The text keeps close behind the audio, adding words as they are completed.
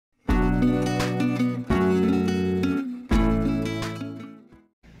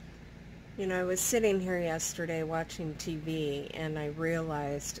I was sitting here yesterday watching TV and I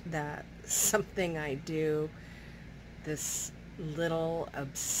realized that something I do, this little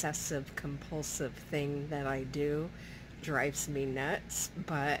obsessive compulsive thing that I do, drives me nuts,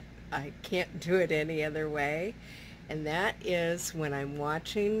 but I can't do it any other way. And that is when I'm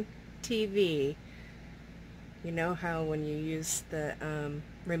watching TV. You know how when you use the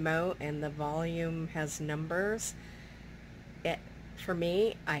remote and the volume has numbers? It, for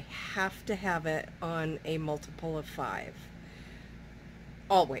me, I have to have it on a multiple of 5.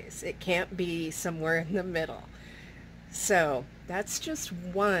 Always. It can't be somewhere in the middle. So that's just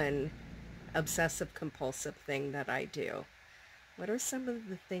one obsessive compulsive thing that I do. What are some of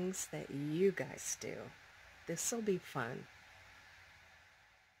the things that you guys do? This'll be fun.